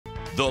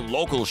The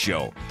Local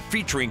Show,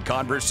 featuring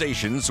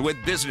conversations with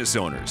business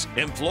owners,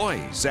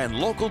 employees, and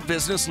local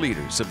business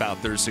leaders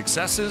about their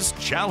successes,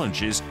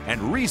 challenges,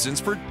 and reasons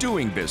for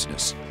doing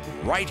business.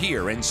 Right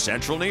here in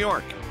Central New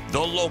York.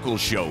 The Local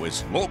Show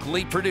is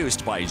locally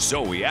produced by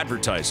Zoey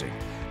Advertising.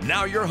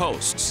 Now your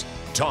hosts,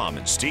 Tom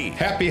and Steve.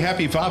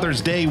 Happy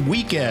Father's Day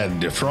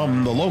weekend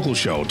from The Local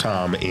Show,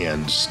 Tom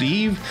and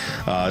Steve.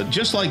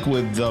 Just like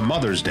with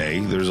Mother's Day,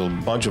 there's a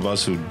bunch of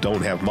us who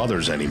don't have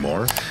mothers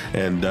anymore.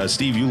 And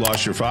Steve, you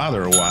lost your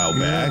father a while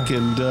back.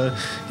 And,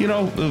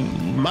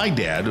 my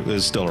dad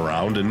is still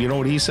around. And you know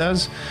what he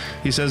says?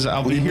 He says,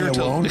 I'll be here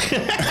till...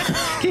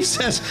 He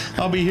says,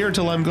 I'll be here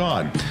till I'm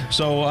gone.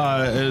 So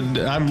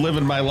I'm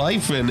living my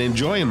life and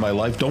enjoying my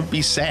life. Don't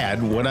be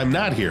sad when I'm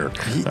not here.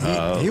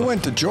 He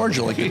went to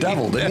Georgia like the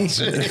devil, didn't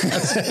he?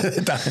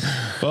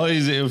 Well,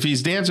 if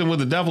he's dancing with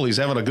the devil, he's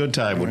having a good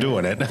time with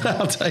doing it.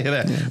 I'll tell you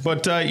that. Yeah.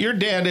 But your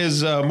dad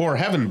is more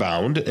heaven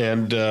bound,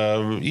 and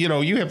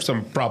you have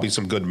probably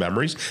some good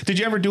memories. Did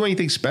you ever do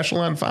anything special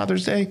on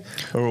Father's Day?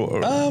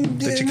 Or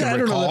that you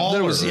can recall?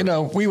 There was,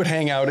 we would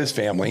hang out as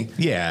family.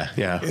 Yeah.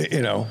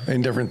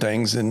 In different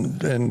things,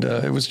 and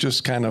it was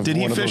just kind of. Did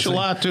he fish a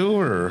lot too,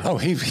 or? Oh,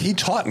 he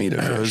taught me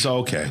to fish. It was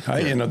okay.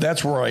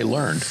 That's where I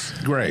learned.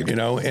 Great.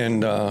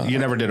 And you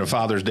never did a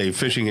Father's Day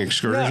fishing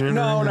excursion?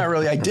 No, not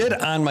really. I did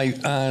on my,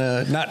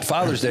 not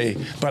Father's Day,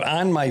 but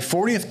on my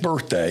 40th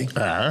birthday.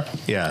 I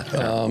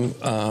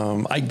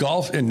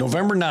golfed in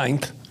November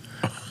 9th.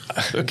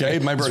 Okay,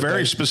 my birthday. It's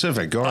very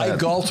specific. Go ahead. I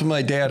golfed with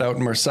my dad out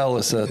in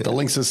Marcellus at the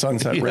Links of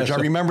Sunset Ridge. I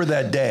remember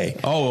that day.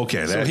 Oh,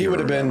 okay. So he would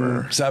have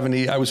been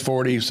 70. I was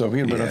 40, so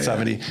he would have been at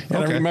 70. And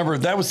I remember,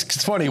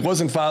 it's funny, it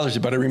wasn't Father's Day,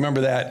 but I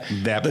remember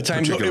the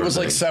time, it was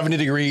like 70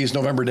 degrees,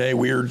 November day,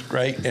 weird,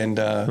 right? And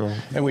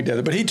we did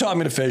it. But he taught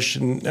me to fish,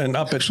 and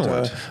up at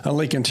on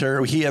Lake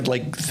Ontario, he had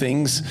like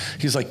things.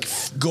 He's like,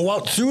 go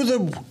out through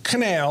the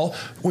canal.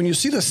 When you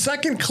see the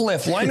second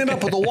cliff, line it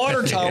up with the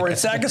water tower at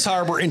Sackus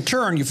Harbor, and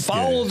turn. You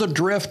follow the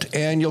drift,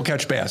 and you'll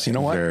catch bass. You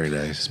know what? Very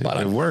nice. Spot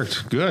on. It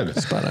worked. Good.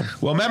 Spot on.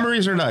 Well,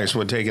 memories are nice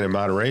when taken in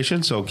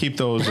moderation, so keep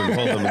those and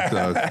hold them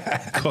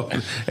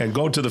and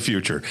go to the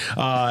future.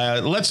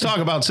 Let's talk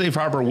about Safe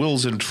Harbor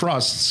Wills and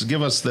Trusts.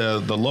 Give us the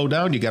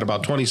lowdown. You got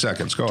about 20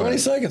 seconds. Go ahead. 20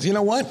 seconds. You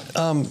know what?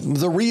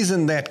 The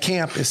reason that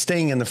camp is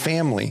staying in the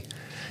family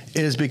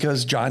is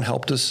because John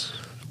helped us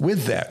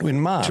with that, with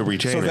Mom. To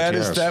retain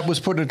that was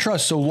put in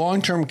trust. So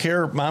long-term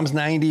care, Mom's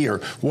 90 or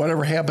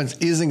whatever happens,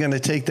 isn't going to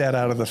take that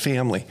out of the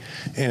family.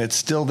 And it's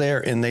still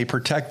there, and they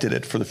protected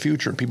it for the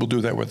future. And people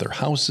do that with their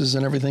houses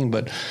and everything.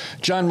 But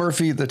John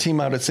Murphy, the team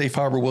out at Safe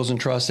Harbor Wills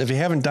and Trust, if you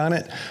haven't done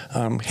it,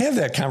 have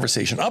that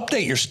conversation.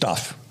 Update your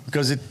stuff,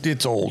 because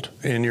it's old,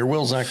 and your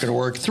will's not going to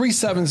work.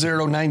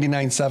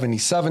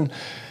 370-9977.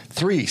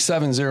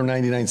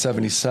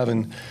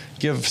 370-9977.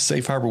 Give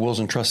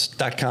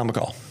safeharborwillsandtrust.com a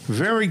call.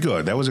 Very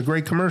good. That was a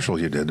great commercial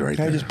you did right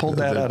there. I just pulled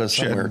that out of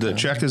somewhere. The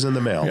check is in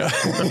the mail. Yeah.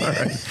 All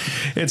right.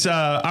 It's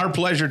our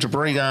pleasure to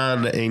bring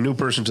on a new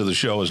person to the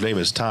show. His name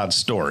is Todd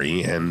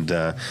Storie, and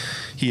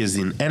he is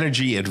an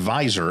energy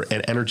advisor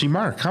at Energy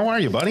Mark. How are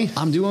you, buddy?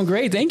 I'm doing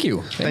great. Thank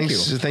you.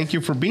 Thank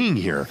you for being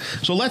here.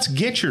 So let's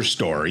get your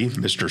story,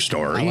 Mr.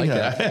 Storie. I like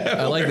that.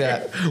 I like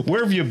that.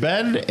 Where have you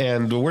been,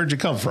 and where'd you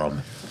come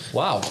from?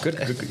 Wow, good.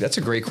 That's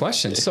a great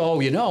question. So,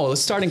 let's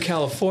start in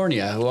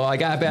California. Well, I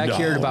got back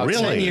here about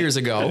 10 years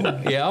ago.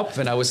 Yep,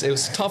 and it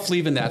was tough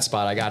leaving that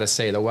spot, I got to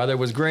say. The weather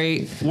was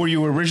great. Were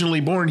you originally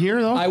born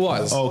here, though? I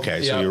was.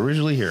 Okay, so you're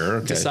originally here.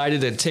 Okay.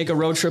 Decided to take a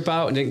road trip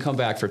out and didn't come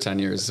back for 10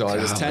 years. So I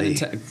was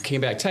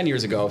came back 10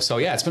 years ago. So,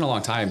 it's been a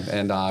long time.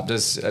 And I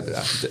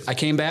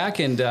came back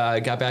and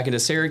got back into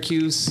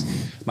Syracuse,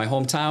 my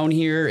hometown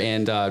here,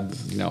 and,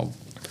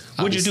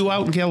 What'd you do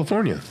out in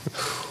California?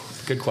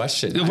 Good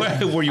question.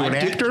 Were you an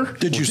actor?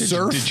 Did you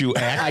surf? Did you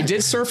act? I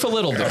did surf a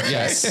little bit,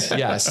 yes.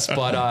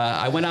 But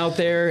I went out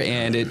there,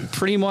 and it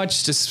pretty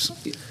much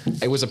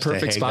it was a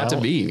perfect spot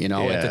to be,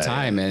 at the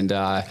time. And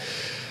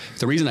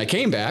the reason I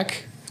came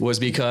back was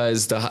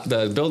because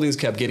the buildings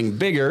kept getting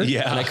bigger,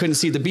 and I couldn't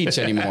see the beach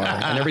anymore,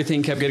 and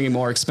everything kept getting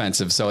more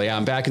expensive. So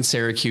I'm back in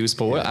Syracuse,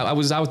 but I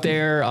was out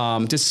there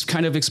just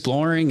kind of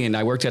exploring, and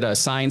I worked at a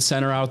science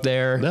center out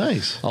there.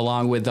 Nice.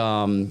 Along with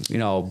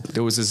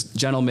there was this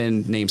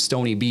gentleman named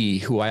Stonie B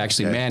who I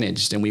actually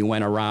managed, and we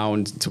went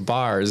around to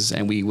bars,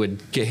 and we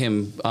would get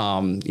him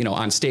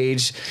on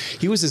stage.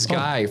 He was this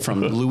guy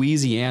from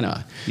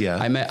Louisiana. Yeah.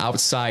 I met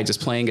outside just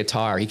playing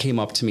guitar. He came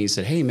up to me and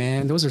said, "Hey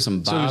man, those are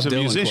some Bob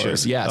Dylan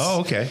quotes." Yes. Oh,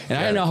 okay. And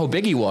I didn't know how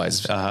big he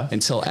was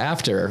until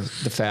after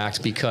the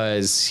fact,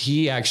 because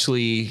he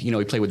actually, he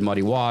played with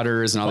Muddy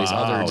Waters and all these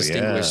other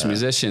distinguished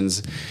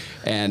musicians.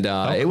 And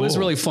it was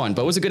really fun,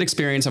 but it was a good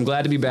experience. I'm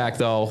glad to be back,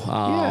 though.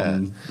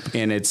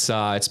 And it's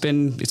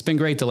been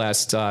great the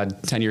last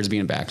 10 years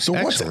being back. So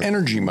what's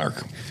Energy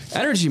Mark?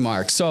 Energy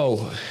Mark.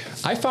 So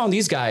I found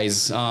these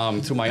guys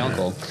through my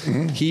uncle.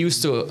 Mm-hmm. He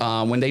used to,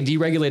 when they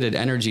deregulated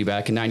energy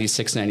back in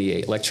 96,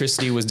 98,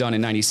 electricity was done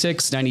in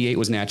 96, 98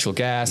 was natural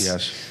gas.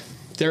 Yes.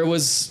 There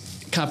was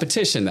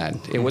competition then.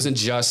 It wasn't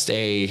just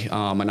a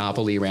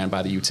monopoly ran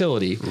by the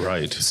utility.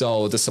 Right.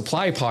 So the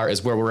supply part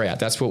is where we're at.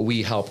 That's what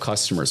we help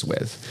customers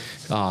with.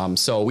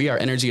 So we are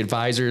energy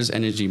advisors,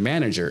 energy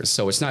managers.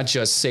 So it's not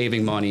just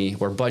saving money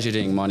or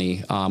budgeting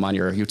money on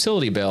your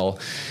utility bill.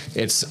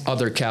 It's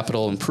other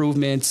capital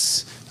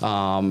improvements,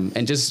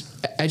 and just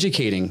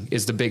educating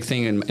is the big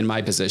thing in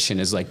my position.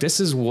 Is like, this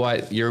is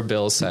what your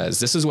bill says.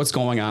 This is what's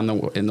going on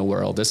in the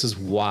world. This is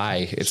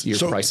why your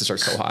prices are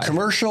so high.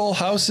 Commercial,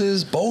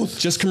 houses, both?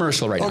 Just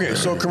commercial right now. Okay,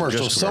 so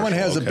commercial. Someone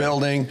has a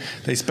building,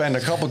 they spend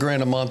a couple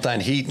grand a month on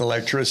heat and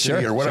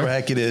electricity or whatever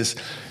heck it is.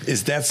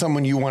 Is that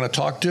someone you want to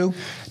talk to?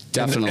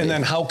 Definitely. And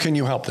then how can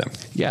you help them?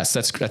 Yes,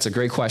 that's a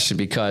great question,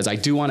 because I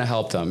do want to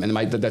help them. And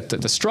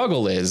the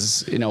struggle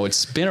is,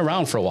 it's been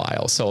around for a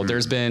while. So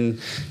there's been,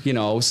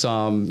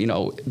 some,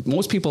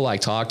 most people I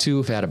talk to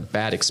have had a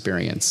bad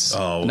experience.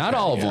 Oh, okay. Not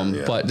all of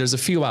them, but there's a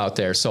few out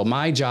there. So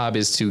my job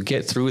is to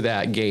get through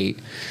that gate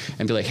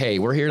and be like, hey,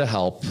 we're here to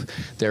help.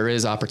 There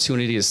is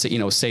opportunity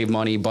to, save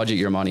money, budget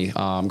your money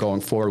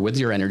going forward with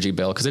your energy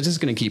bill, because it's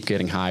just going to keep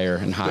getting higher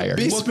and higher.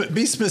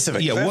 Be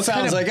specific. Yeah, that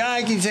sounds like,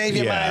 I can save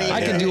you money.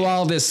 I can do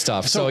all this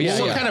stuff. So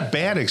what kind of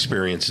bad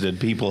experience did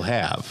people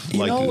have?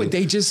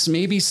 They just,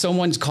 maybe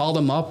someone called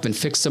them up and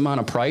fixed them on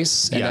a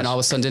price, and then all of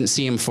a sudden didn't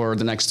see them for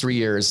the next 3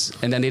 years,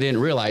 and then they didn't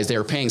realize they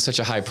were paying such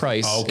a high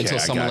price until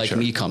someone like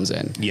me comes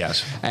in.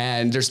 Yes.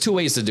 And there's two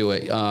ways to do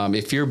it.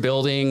 If your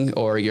building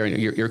or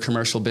your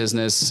commercial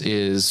business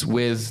is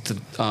with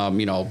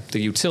the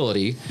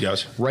utility,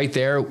 right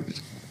there,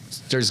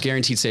 there's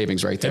guaranteed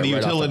savings right there. And the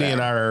utility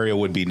in our area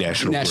would be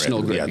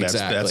National Grid. Yeah,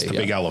 exactly. That's the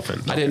big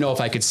elephant. I didn't know if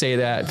I could say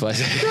that, but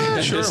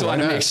just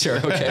want to make sure.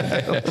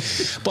 Okay.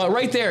 But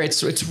right there,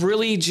 it's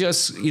really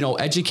just,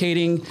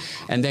 educating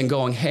and then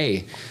going,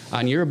 hey,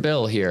 on your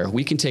bill here,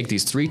 we can take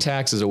these 3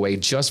 taxes away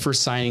just for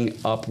signing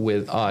up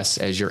with us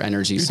as your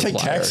energy supplier. You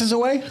take taxes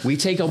away? We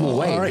take them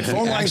away. All right,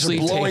 phone lines are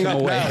blowing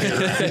up now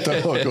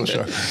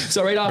here.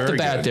 So right off the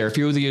bat there, if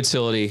you're with the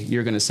utility,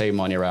 you're going to save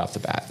money right off the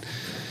bat.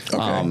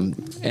 Okay.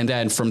 And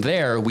then from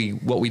there,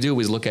 what we do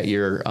is look at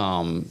your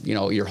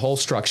your whole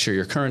structure,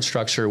 your current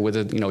structure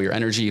with your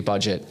energy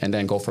budget, and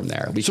then go from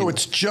there. So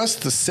it's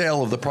just the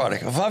sale of the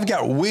product. If I've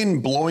got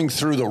wind blowing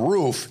through the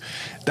roof,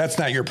 that's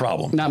not your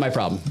problem. Not my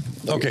problem.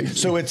 Okay,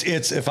 so it's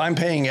if I'm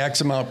paying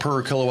X amount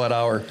per kilowatt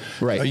hour,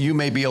 right? You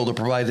may be able to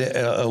provide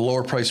a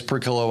lower price per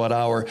kilowatt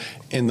hour,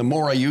 and the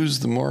more I use,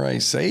 the more I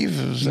save.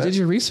 You did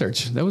your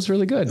research. That was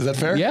really good. Is that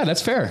fair? Yeah,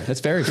 that's fair. That's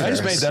very fair. I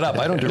just made that up.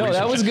 I don't do research. No,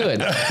 that was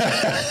good.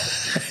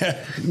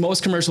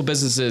 Most commercial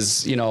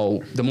businesses,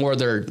 the more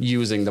they're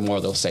using, the more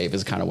they'll save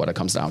is kind of what it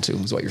comes down to,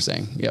 is what you're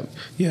saying. Yep.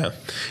 Yeah.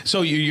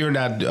 So you're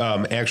not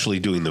actually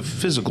doing the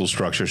physical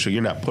structure, so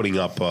you're not putting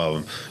up,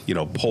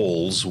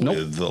 poles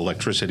with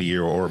electricity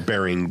or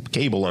burying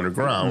cable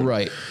underground.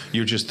 Right.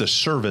 You're just the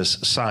service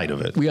side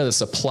of it. We are the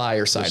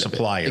supplier side of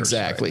it.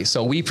 Exactly. Side.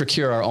 So we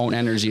procure our own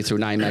energy through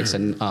NYMEX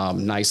and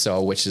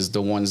NYSO, which is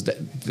the ones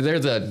they're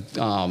the...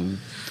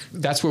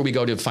 that's where we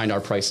go to find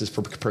our prices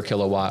per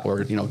kilowatt or,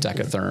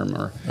 decatherm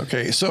or.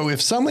 Okay. So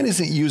if someone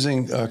isn't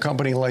using a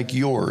company like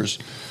yours,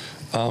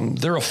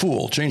 they're a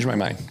fool. Change my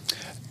mind.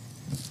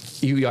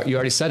 You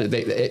already said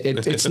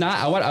it. It's not.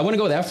 I want to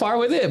go that far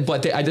with it,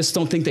 but I just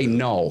don't think they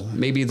know.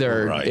 Maybe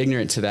they're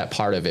ignorant to that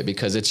part of it,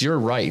 because you're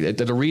right.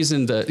 The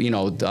reason that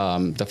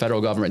the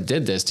federal government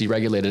did this,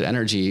 deregulated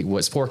energy,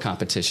 was for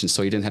competition,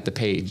 so you didn't have to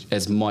pay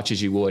as much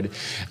as you would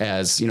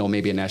as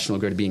maybe a National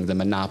Grid being the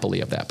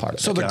monopoly of that part of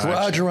it. So the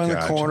garage around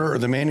the corner, or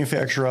the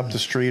manufacturer up the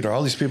street, or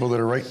all these people that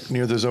are right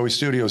near the Zoey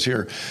studios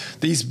here,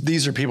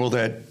 these are people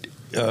that.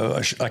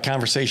 A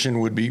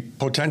conversation would be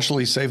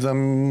potentially save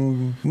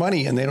them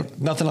money, and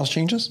nothing else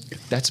changes?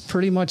 That's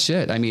pretty much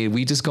it. I mean,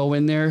 we just go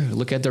in there,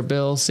 look at their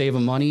bill, save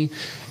them money.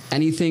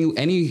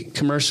 Any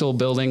commercial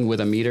building with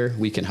a meter,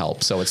 we can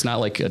help. So it's not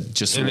like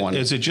just one.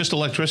 Is it just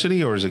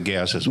electricity, or is it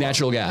gas as well?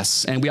 Natural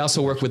gas. And we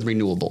also work with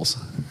renewables.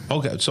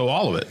 Okay, so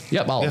all of it.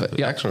 Yep, all of it.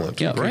 Yep. Excellent.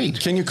 Yep. Great.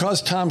 Can you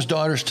cause Tom's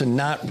daughters to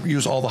not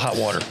use all the hot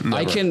water? Never.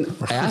 I can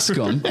ask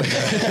them.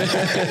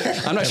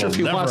 I'm not sure if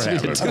he wants me to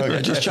do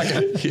it. Just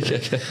checking.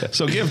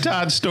 So give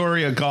Todd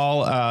Storie a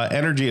call,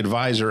 energy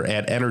advisor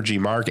at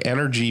EnergyMark,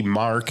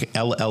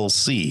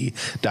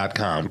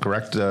 EnergyMarkLLC.com.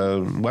 Correct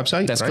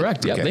website? That's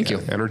correct. Yeah, thank you.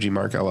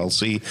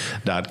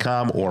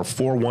 EnergyMarkLLC.com or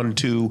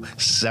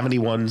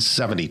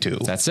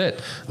 412-7172. That's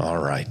it.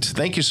 All right.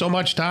 Thank you so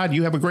much, Todd.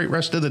 You have a great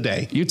rest of the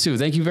day. You too.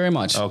 Thank you very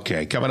much.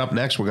 Okay. Coming up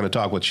next, we're going to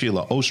talk with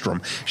Sheila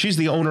Ostrom. She's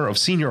the owner of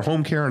Senior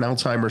Home Care and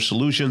Alzheimer's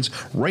Solutions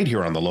right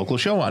here on the local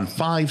show on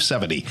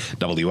 570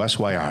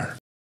 WSYR.